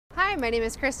Hi, my name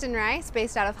is Kristen Rice,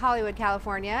 based out of Hollywood,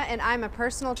 California, and I'm a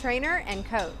personal trainer and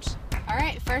coach. All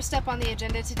right, first up on the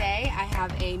agenda today, I have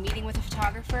a meeting with a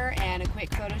photographer and a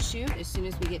quick photo shoot. As soon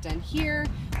as we get done here,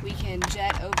 we can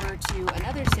jet over to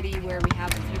another city where we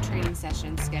have a few training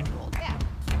sessions scheduled. Yeah.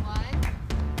 1,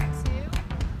 2,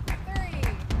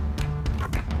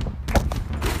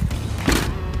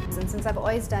 3. And since I've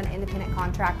always done independent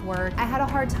contract work, I had a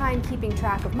hard time keeping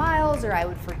track of miles, or I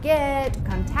would forget.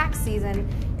 Come tax season,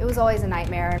 it was always a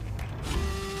nightmare.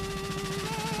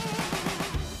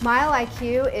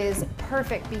 MileIQ is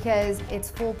perfect because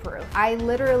it's foolproof. I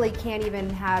literally can't even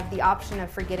have the option of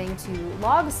forgetting to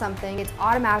log something. It's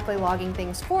automatically logging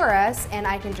things for us, and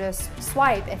I can just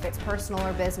swipe if it's personal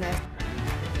or business.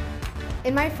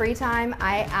 In my free time,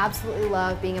 I absolutely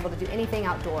love being able to do anything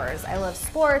outdoors. I love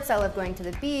sports, I love going to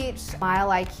the beach.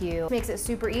 MileIQ makes it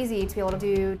super easy to be able to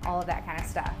do all of that kind of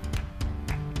stuff.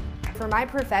 For my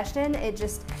profession,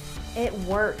 it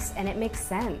works and it makes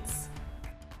sense.